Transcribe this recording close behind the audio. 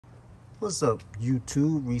What's up,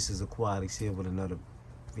 YouTube? Reese's Aquatics here with another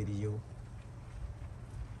video.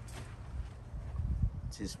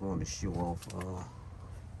 Just want to show off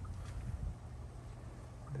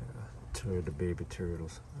the baby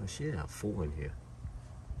turtles. I should have 4 in here.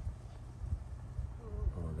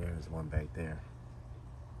 Oh, there's one back there.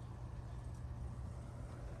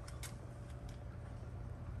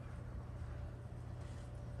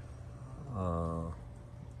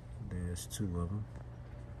 There's 2 of them.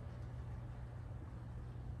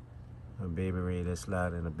 A baby ready to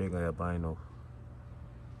slide in a bigger albino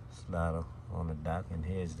slider on the dock, and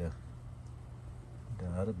here's the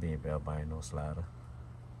other baby albino slider.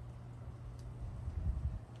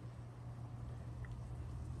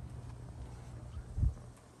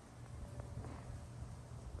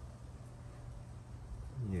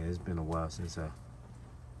 Yeah, it's been a while since I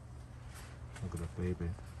look at the baby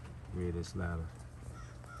ready slider.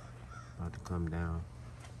 About to come down.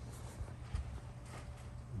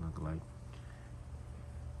 Look like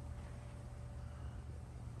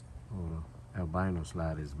the albino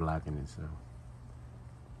slider is blocking itself.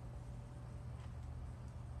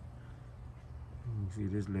 You see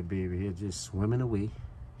this little baby here just swimming away.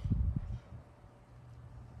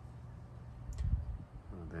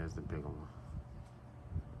 Oh, there's the bigger one.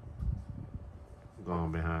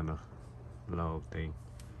 Going behind the log thing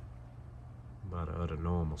by the other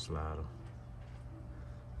normal slider.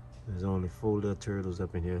 There's only 4 little turtles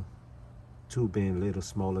up in here. 2 being a little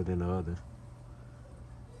smaller than the other.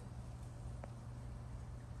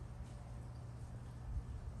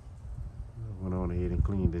 I went on ahead and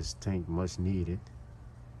cleaned this tank, much needed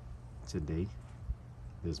today,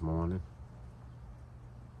 this morning.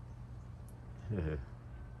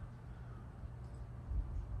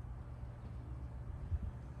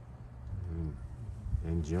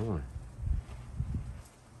 Enjoying.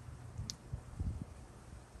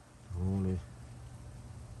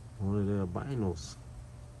 Only the albinos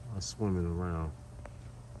are swimming around.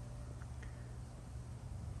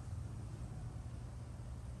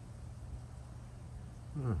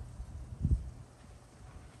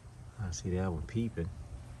 I see that one peeping.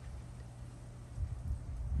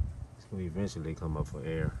 It's gonna eventually come up for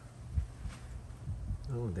air.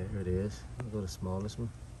 Oh, there it is. I'll go to the smallest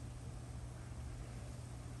one.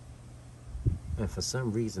 And for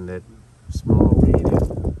some reason, that small radio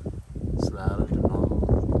slider, the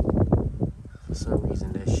normal, for some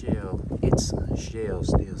reason that its shell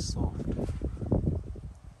still soft.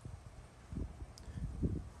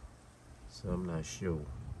 So I'm not sure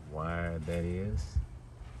why that is,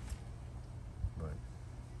 but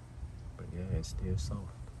yeah, it's still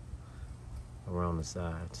soft around the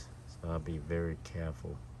sides. So I'll be very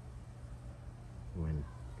careful when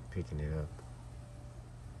picking it up.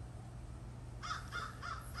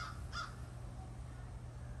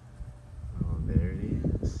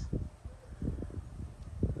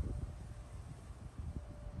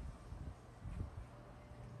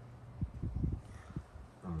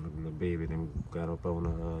 Baby then got up on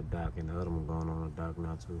the dock, and the other one going on the dock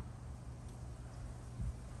now too.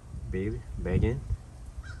 Baby, back in.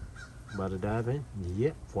 About to dive in?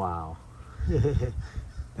 Yep, wow.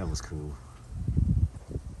 That was cool.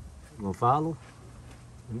 You gonna follow?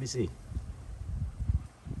 Let me see.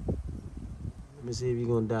 Let me see if you're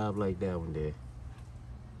gonna dive like that one there.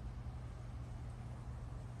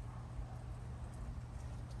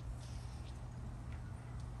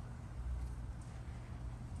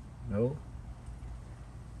 No?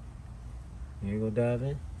 You ain't gonna dive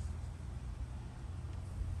in?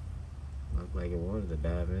 Looked like it wanted to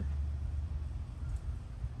dive in.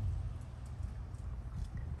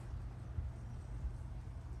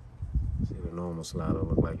 See, the normal slider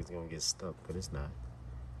look like it's gonna get stuck, but it's not.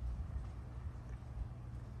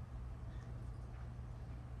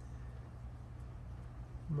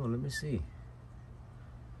 Come on, let me see.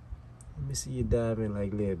 Let me see you dive in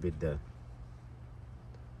like a little bit there.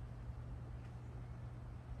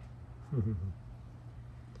 I'm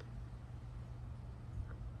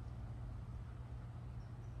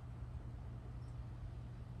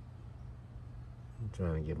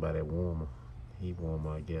trying to get by that warmer, heat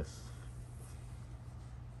warmer, I guess.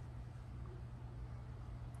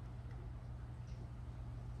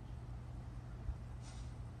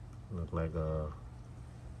 Look like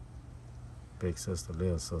big sister,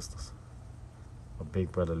 little sisters, or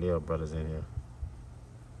big brother, little brothers in here.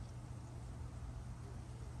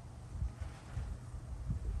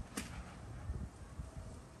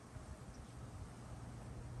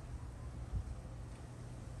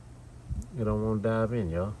 You don't want to dive in,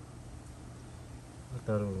 y'all. I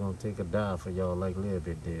thought it was going to take a dive for y'all like a little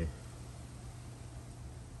bit there.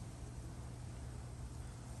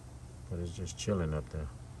 but it's just chilling up there.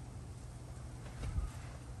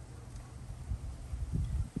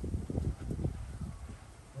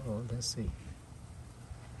 Oh, let's see.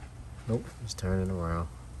 Nope, it's turning around.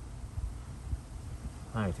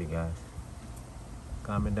 Alright, you guys.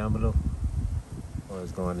 Comment down below. Or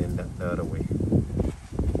it's going in the other way.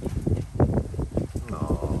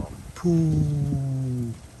 Oh,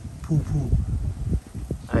 poo. Poo poo.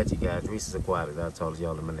 Alright, you guys. Reese's Aquatics. I'll talk to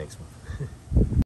y'all in my next one.